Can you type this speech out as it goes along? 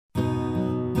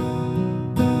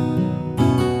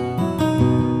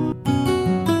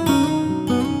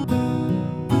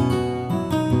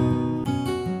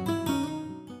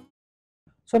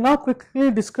So now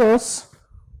quickly discuss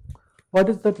what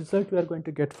is the result we are going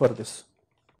to get for this.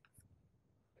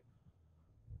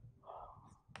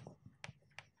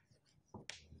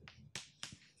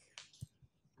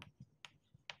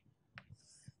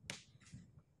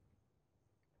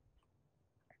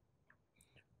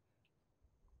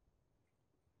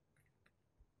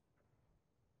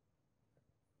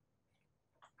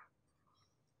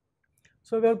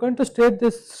 So we are going to state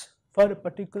this for a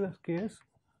particular case.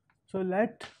 So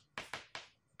let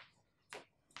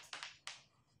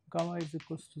gamma is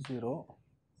equals to 0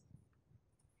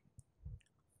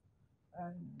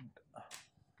 and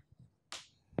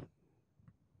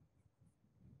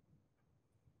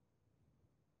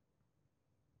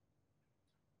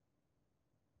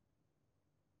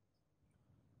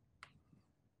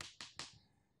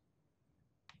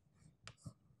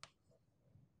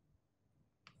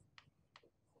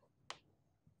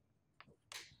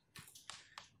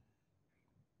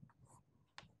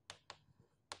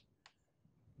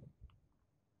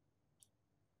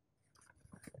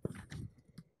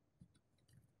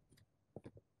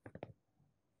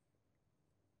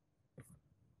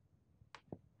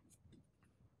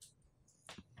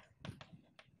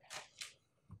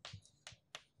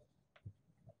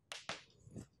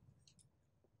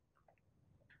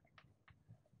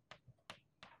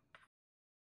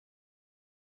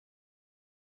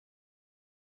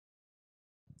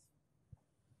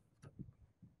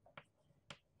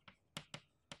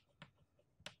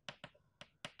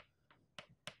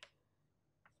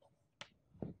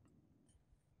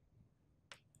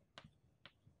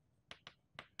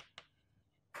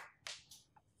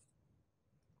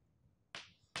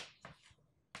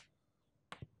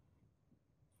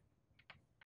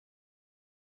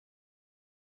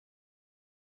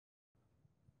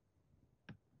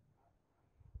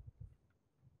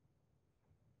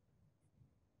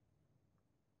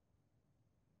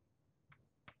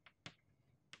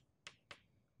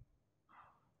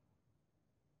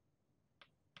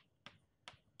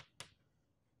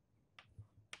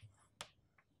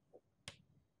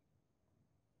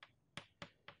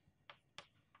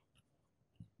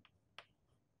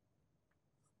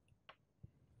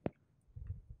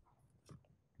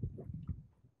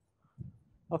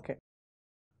okay.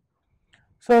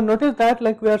 So notice that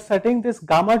like we are setting this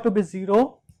gamma to be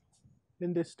 0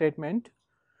 in this statement.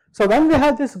 So when we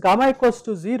have this gamma equals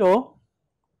to 0,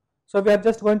 so we are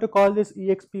just going to call this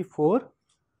exp4,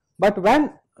 but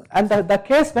when and the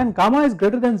case when gamma is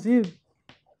greater than 0,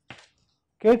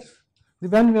 case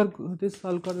when we are this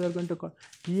algorithm we are going to call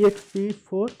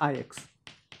exp4ix,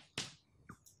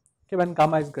 okay, when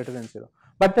gamma is greater than 0.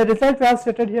 But the result we have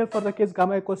stated here for the case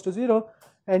gamma equals to 0,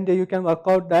 and you can work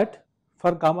out that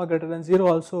for gamma greater than 0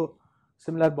 also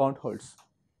similar bound holds.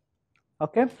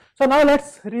 Okay. So now let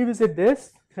us revisit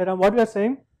this theorem. What we are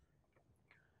saying,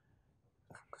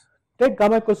 take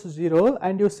gamma equals to 0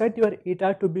 and you set your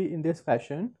eta to be in this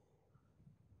fashion,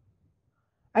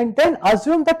 and then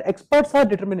assume that experts are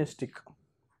deterministic.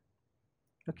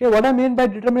 Okay, what I mean by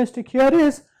deterministic here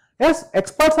is, yes,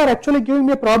 experts are actually giving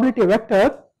me a probability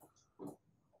vector,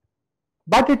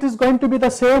 but it is going to be the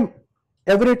same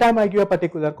every time I give a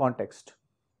particular context.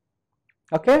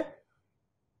 Okay,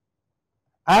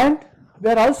 and we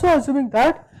are also assuming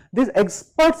that these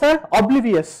experts are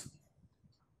oblivious.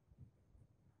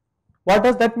 What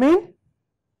does that mean?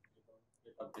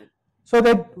 So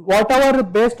that whatever,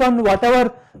 based on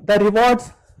whatever the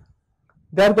rewards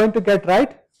they are going to get,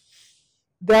 right,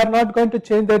 they are not going to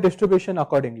change their distribution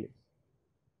accordingly.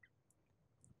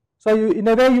 So you, in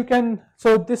a way you can,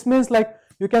 so this means like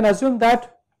you can assume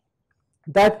that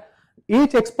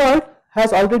each expert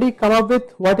has already come up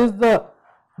with what is the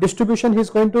distribution he is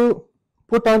going to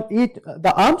put on each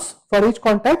the arms for each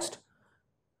context,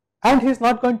 and he is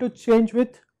not going to change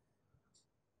with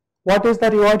what is the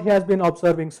reward he has been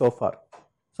observing so far.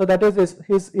 So that is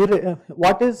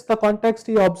what is the context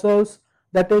he observes,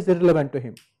 that is irrelevant to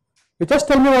him. You just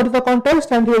tell me what is the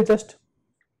context and he will just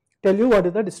tell you what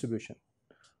is the distribution.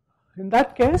 In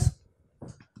that case,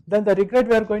 then the regret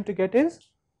we are going to get is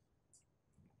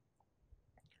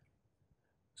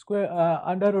square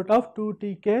under root of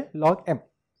 2tk log m.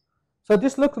 So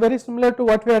this looks very similar to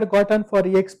what we had gotten for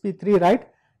exp3, right,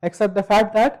 except the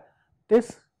fact that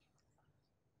this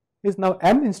is now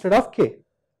m instead of k.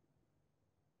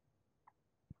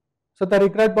 So the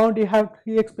regret bound you have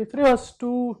exp3 was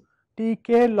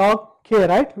 2tk log k,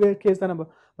 right, where k is the number,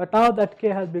 but now that k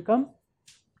has become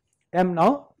m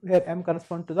now, where m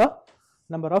corresponds to the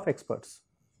number of experts.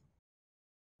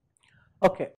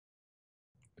 Okay.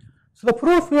 So the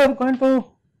proof we are going to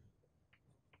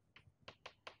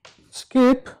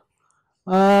skip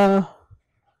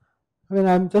I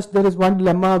mean, there is one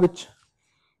lemma which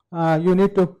you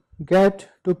need to get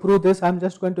to prove this. I am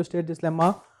just going to state this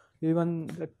lemma, even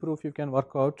that proof you can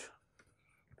work out.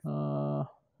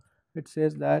 It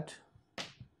says that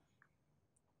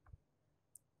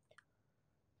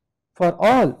for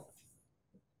all,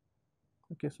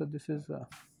 okay, so this is a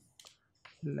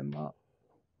lemma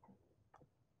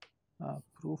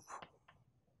proof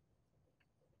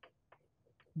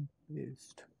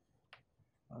based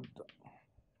on the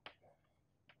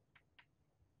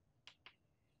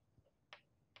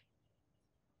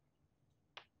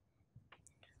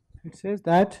it says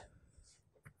that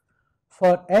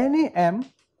for any m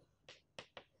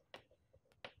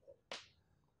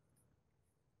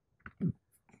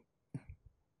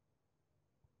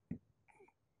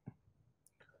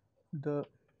the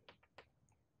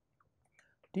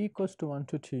t equals to 1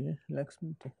 to t, let's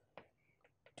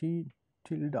t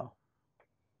tilde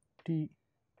t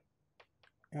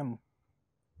m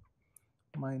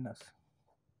minus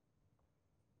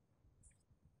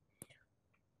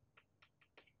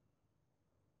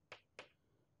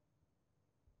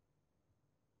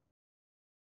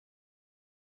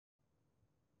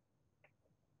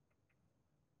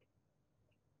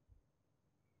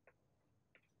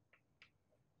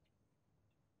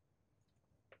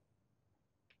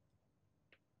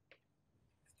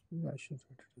I should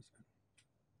write it this way.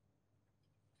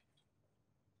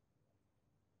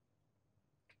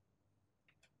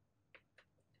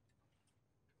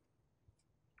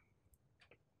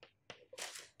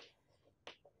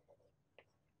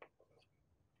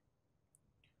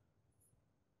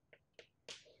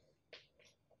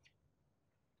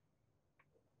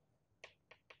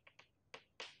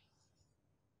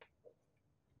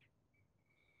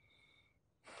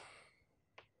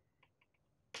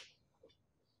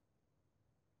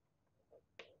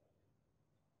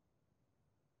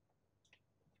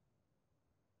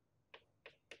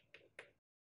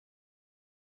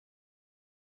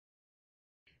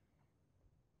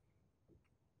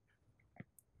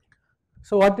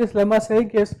 So what this lemma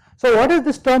saying is, so what is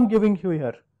this term giving you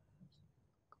here?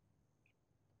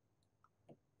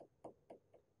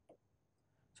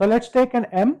 So let's take an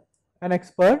m, an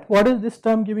expert. What is this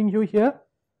term giving you here?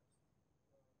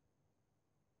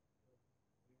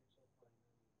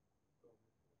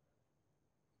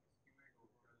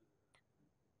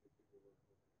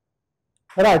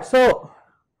 Right. So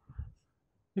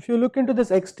if you look into this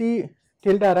xt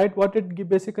tilde, right, what it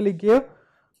basically give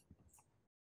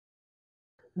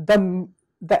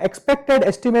the expected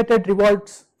estimated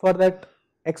rewards for that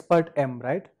expert m,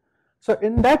 right? So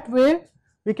in that way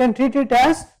we can treat it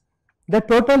as the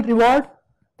total reward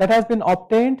that has been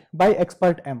obtained by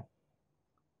expert m.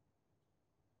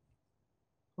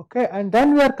 Okay, and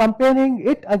then we are comparing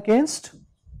it against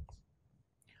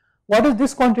what is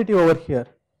this quantity over here?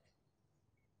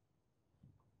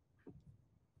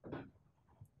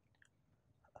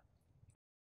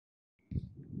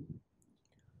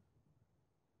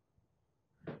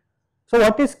 So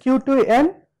what is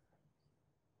Q2n?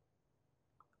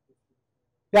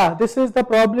 Yeah, this is the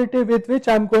probability with which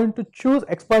I am going to choose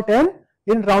expert n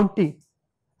in round t.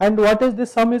 And what is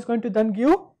this sum is going to then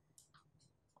give?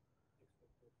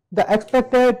 The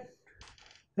expected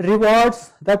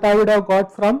rewards that I would have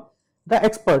got from the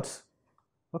experts.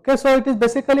 Okay, so it is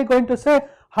basically going to say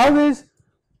how is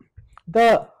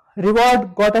the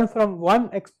reward gotten from one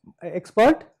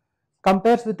expert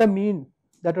compares with the mean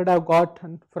that would have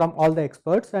gotten from all the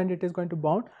experts, and it is going to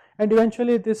bound, and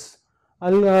eventually this I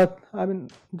mean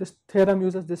this theorem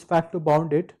uses this fact to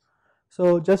bound it.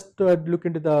 So just look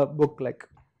into the book like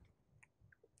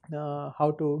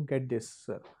how to get this.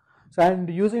 So and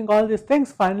using all these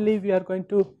things, finally we are going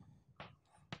to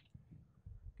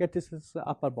get this as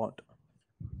upper bound.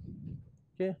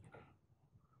 Okay.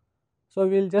 So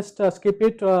we will just skip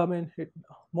it. I mean,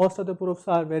 most of the proofs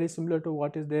are very similar to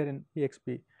what is there in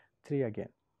EXP3 again.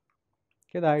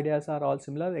 Okay, the ideas are all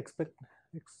similar,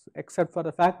 except for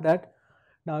the fact that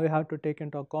now we have to take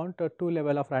into account two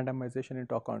level of randomization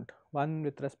into account. One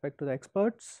with respect to the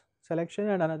experts selection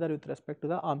and another with respect to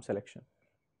the arm selection.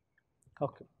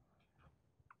 Okay.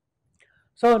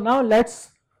 So now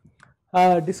let's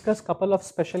discuss couple of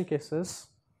special cases.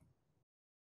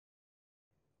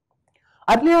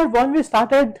 Earlier when we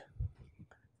started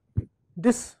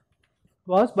this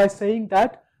was by saying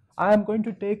that I am going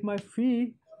to take my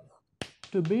phi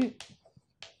to be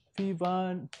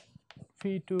phi1,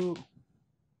 phi2,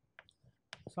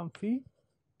 some phi,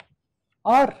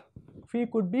 or phi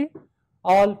could be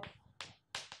all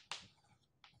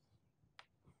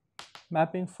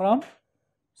mapping from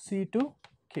C to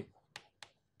K.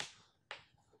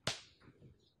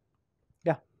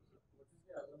 Yeah.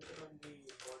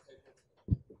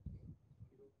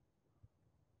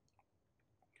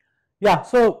 Yeah,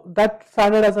 so that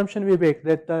standard assumption we make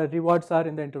that the rewards are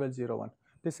in the interval 0, 1.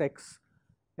 This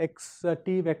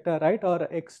t vector, right, or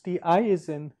xti is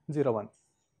in 0, 1.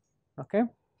 Okay.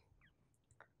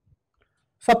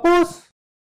 Suppose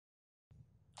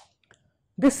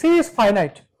this C is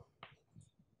finite.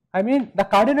 I mean the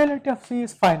cardinality of C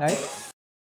is finite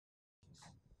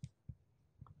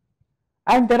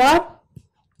and there are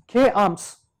k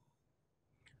arms.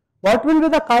 What will be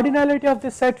the cardinality of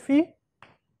this set phi?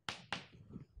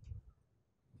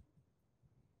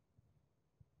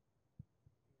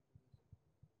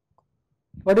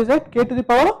 What is it? K to the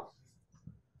power?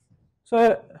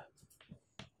 So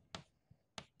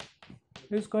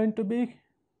is going to be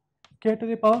k to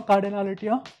the power cardinality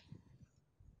of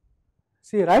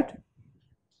C, right?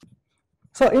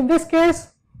 So in this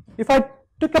case, if I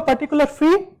took a particular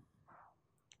phi,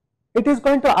 it is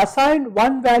going to assign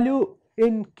one value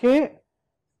in k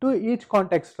to each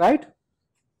context, right?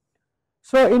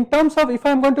 So in terms of, if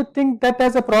I am going to think that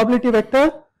as a probability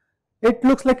vector, it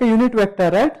looks like a unit vector,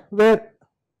 right, where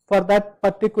for that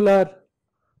particular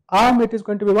arm it is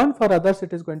going to be 1, for others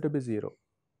it is going to be 0.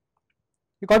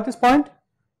 You got this point?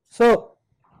 So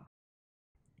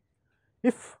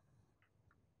if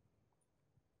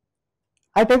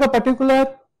I take a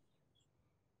particular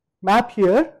map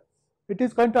here, it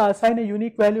is going to assign a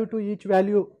unique value to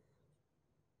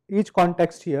each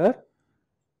context here,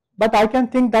 but I can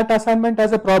think that assignment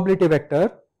as a probability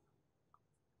vector.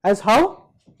 As how?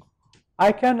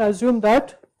 I can assume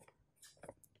that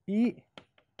E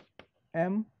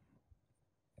M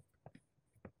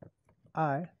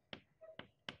I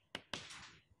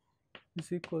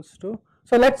is equals to,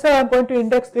 so let us say I am going to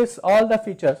index this all the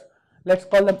features, let us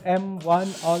call them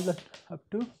M1 all the up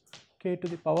to k to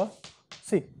the power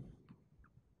C.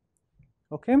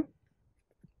 Okay.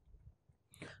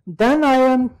 Then I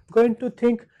am going to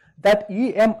think that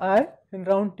EMI in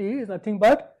round T is nothing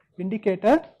but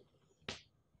indicator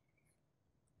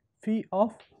phi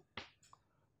of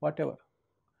whatever.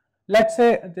 Let us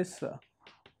say this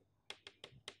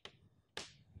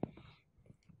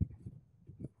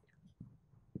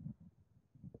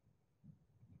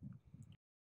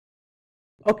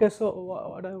okay, so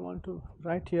what I want to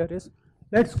write here is,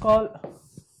 let us call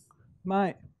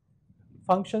my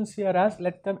functions here as,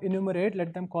 let them enumerate,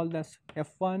 let them call this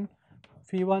f1,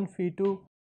 phi1, phi2,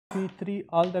 phi3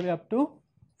 all the way up to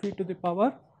phi to the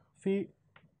power phi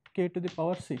k to the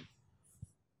power C.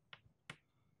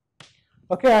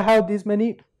 Okay, I have these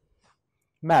many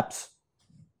maps.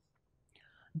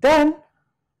 Then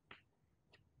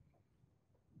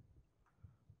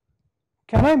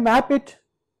can I map it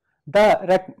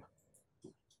the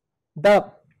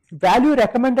value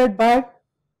recommended by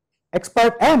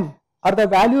expert M, or the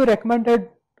value recommended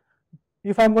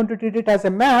if I am going to treat it as a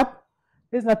map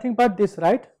is nothing but this,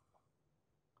 right?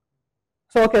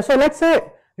 So okay, so let us say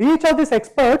each of these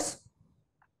experts,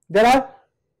 there are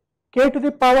k to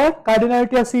the power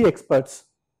cardinality of C experts,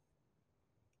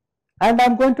 and I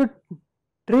am going to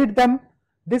treat them,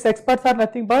 these experts are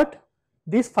nothing but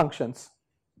these functions.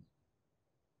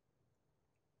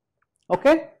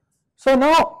 Okay, so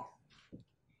now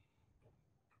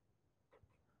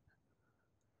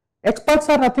experts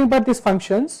are nothing but these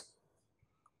functions.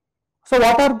 So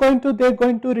what are going to, they are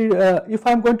going to if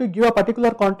I am going to give a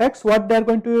particular context, what they are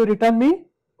going to return me?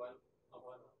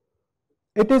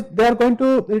 It is, they are going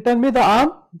to return me the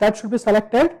arm that should be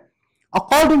selected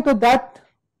according to that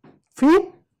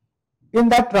phi in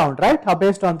that round, right,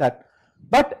 based on that.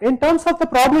 But in terms of the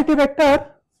probability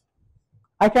vector,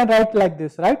 I can write like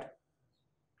this, right?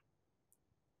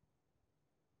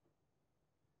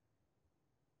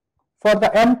 For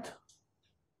the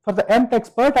mth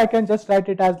expert, I can just write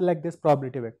it as like this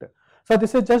probability vector. So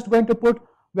this is just going to put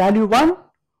value 1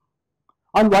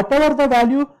 on whatever the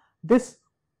value this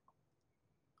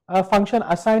function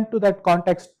assigned to that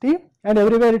context T, and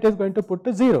everywhere it is going to put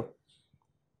to 0,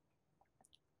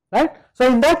 right? So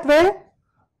in that way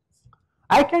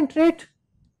I can treat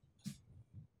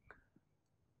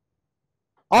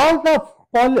all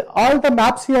the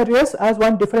maps here is as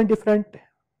one different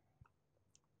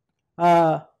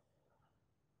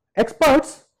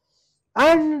experts,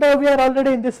 and we are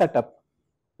already in this setup,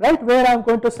 right, where I am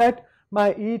going to set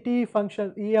my ET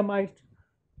function EMI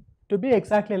to be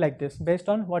exactly like this based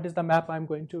on what is the map I am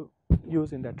going to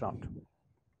use in that round.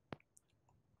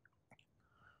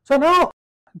 So now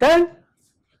then,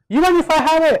 even if I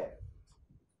have a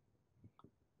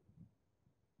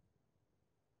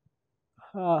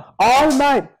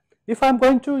if I am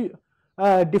going to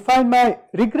define my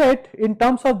regret in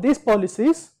terms of these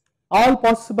policies, all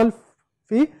possible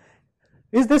phi,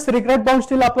 is this regret bound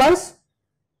still applies?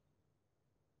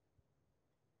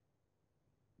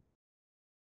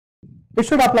 It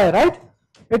should apply, right?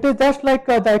 It is just like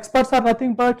the experts are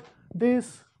nothing but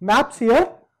these maps here,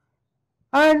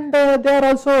 and they are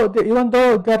also, even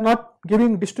though they are not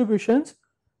giving distributions,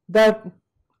 that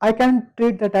I can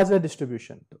treat that as a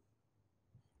distribution.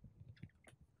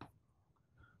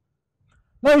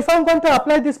 Now if I am going to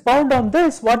apply this bound on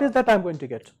this, what is that I am going to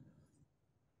get?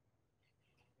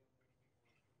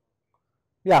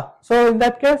 Yeah, so in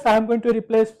that case I am going to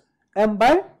replace m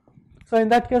by, so in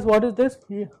that case what is this?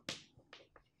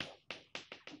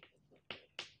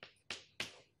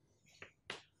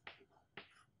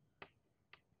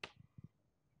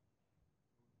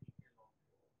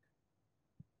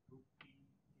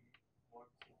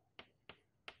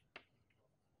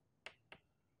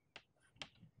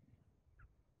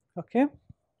 Okay,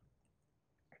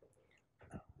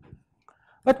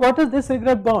 but what is this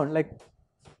regret bound? Like,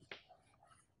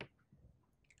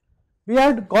 we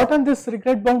had gotten this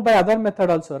regret bound by other method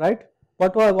also, right?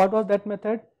 What was that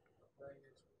method?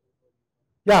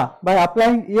 Yeah, by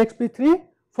applying exp3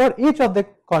 for each of the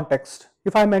context.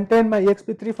 If I maintain my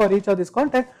exp3 for each of this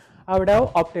context, I would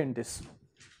have obtained this.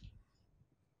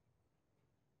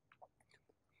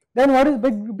 Then what is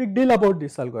big deal about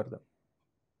this algorithm?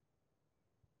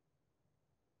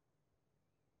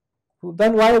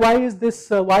 Then why is this,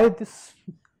 why this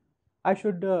I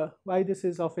should, why this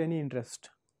is of any interest?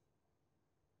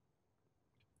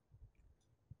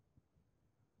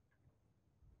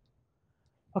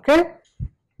 Okay,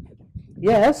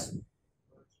 yes.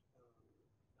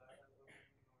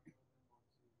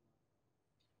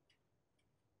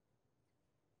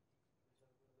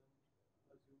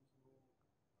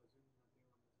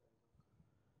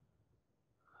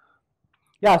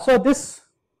 Yeah, so this,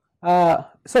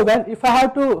 so when if I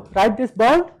have to write this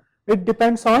bound, it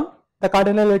depends on the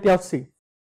cardinality of C.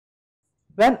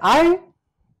 When I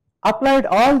applied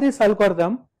all this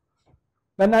algorithm,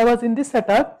 when I was in this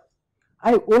setup,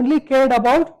 I only cared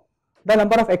about the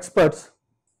number of experts.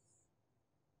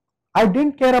 I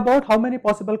didn't care about how many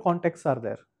possible contexts are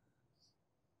there.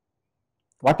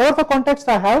 Whatever the context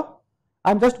I have,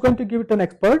 I am just going to give it to an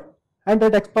expert, and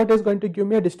that expert is going to give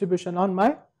me a distribution on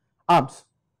my arms,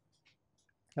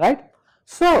 right?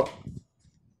 So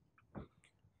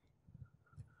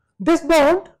this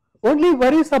bound only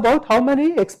worries about how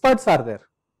many experts are there.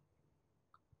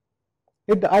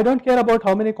 I don't care about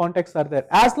how many contexts are there.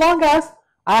 As long as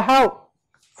I have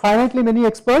finitely many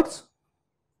experts,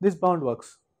 this bound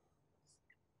works,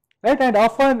 right? And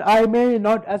often I may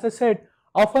not, as I said,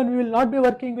 often we will not be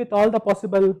working with all the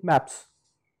possible maps.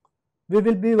 We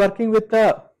will be working with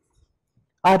a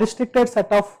restricted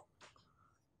set of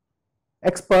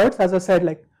experts, as I said,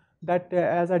 like that,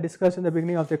 as I discussed in the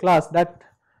beginning of the class, that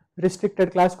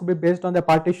restricted class could be based on the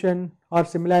partition or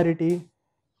similarity,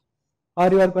 or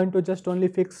you are going to just only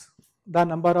fix the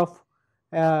number of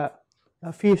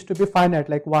fees to be finite,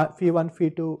 like phi 1, phi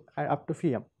 2 up to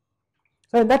phi m.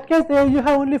 So in that case, there you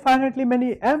have only finitely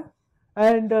many m,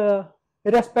 and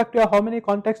irrespective of how many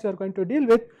contexts you are going to deal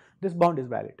with, this bound is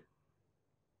valid.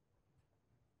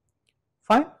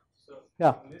 Fine? So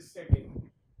yeah. In this setting,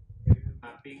 there is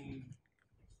mapping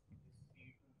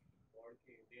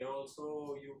there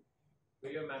also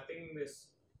where you're mapping this.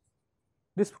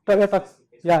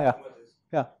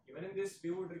 Yeah. Even in this,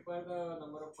 we would require the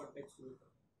number of contexts to become.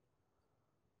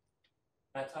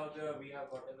 That's how we have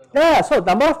gotten the number. Yeah, so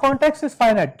number of contexts is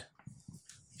finite.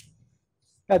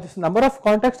 Yeah, this number of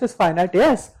contexts is finite,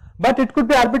 yes, but it could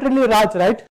be arbitrarily large,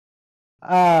 right?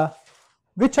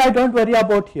 Which I don't worry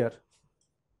about here.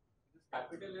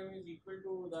 Capital M is equal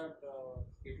to that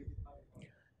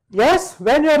Yes,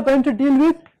 when you are going to deal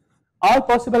with all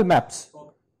possible maps.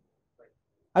 Okay.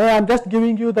 I am just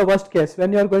giving you the worst case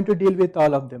when you are going to deal with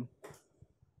all of them.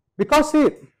 Because see,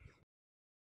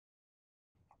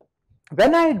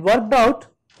 when I worked out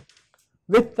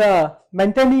with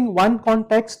maintaining one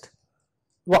context,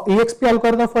 EXP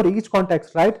algorithm for each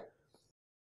context, right?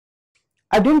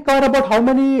 I didn't care about how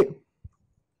many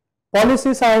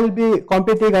policies I will be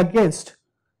competing against.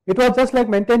 It was just like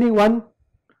maintaining one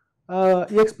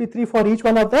exp3 for each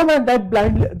one of them, and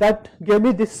that gave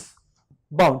me this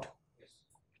bound.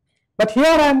 But here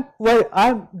I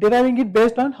am deriving it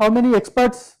based on how many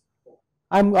experts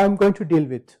I am going to deal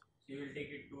with. So you will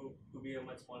take it to be a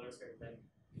much smaller set than.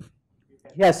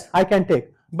 Yes, I can take,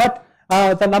 but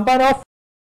the number of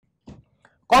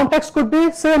contexts could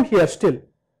be same here still.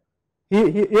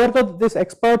 Here though this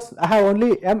experts, I have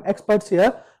only m experts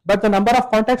here, but the number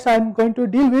of contexts I am going to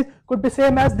deal with could be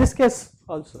same as this case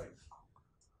also.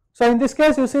 So in this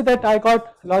case you see that I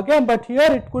got log m, but here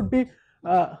it could be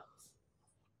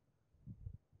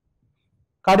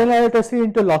cardinality C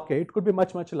into log k, it could be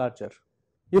much larger.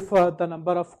 if the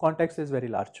number of contacts is very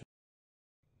large.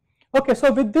 Okay,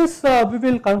 so with this we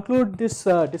will conclude this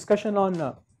discussion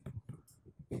on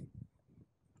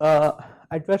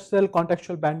adversarial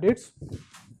contextual bandits.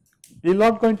 We will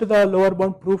not go into the lower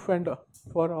bound proof and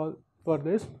for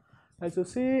this. As you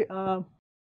see, do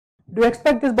you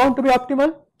expect this bound to be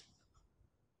optimal?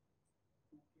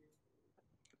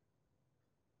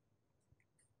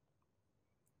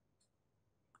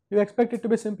 You expect it to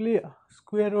be simply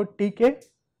square root tk,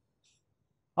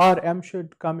 or m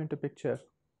should come into picture?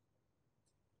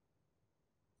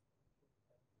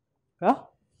 Yeah?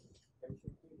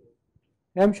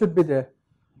 M should be there,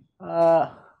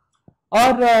 or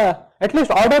at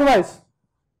least order wise.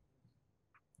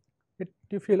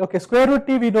 You feel okay? Square root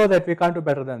t, we know that we can't do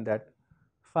better than that.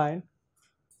 Fine.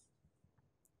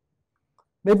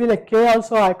 Maybe like k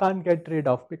also I can't get rid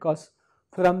of, because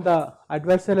from the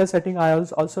adversarial setting I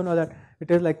also know that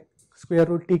it is like square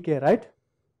root tk, right?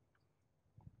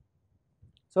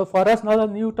 So for us now the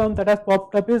new term that has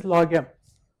popped up is log m.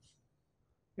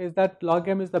 Is that log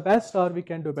m is the best, or we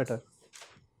can do better?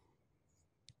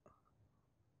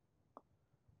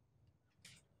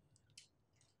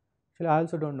 Actually, I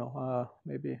also don't know.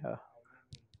 Maybe.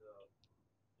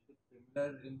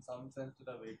 Similar in some sense to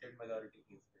the weighted majority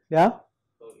case. Yeah.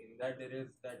 So in that there is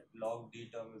that log d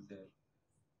term is there.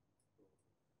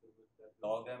 So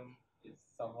log m is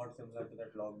somewhat similar to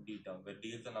that log d term, where d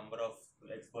is the number of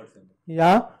experts in it.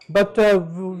 Yeah, but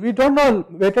we don't know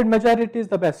weighted majority is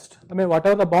the best. I mean,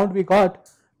 whatever the bound we got,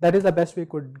 that is the best we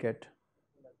could get.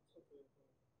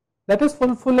 That is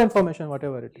full information,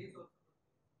 whatever it is.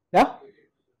 Yeah?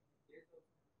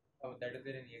 Oh, that is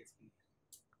there in exp.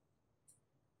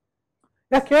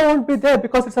 Yeah, k won't be there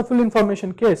because it's a full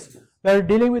information case. We are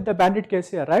dealing with the bandit case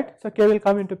here, right? So k will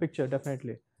come into picture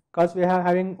definitely, because we are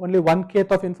having only one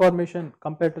kth of information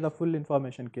compared to the full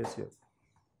information case here.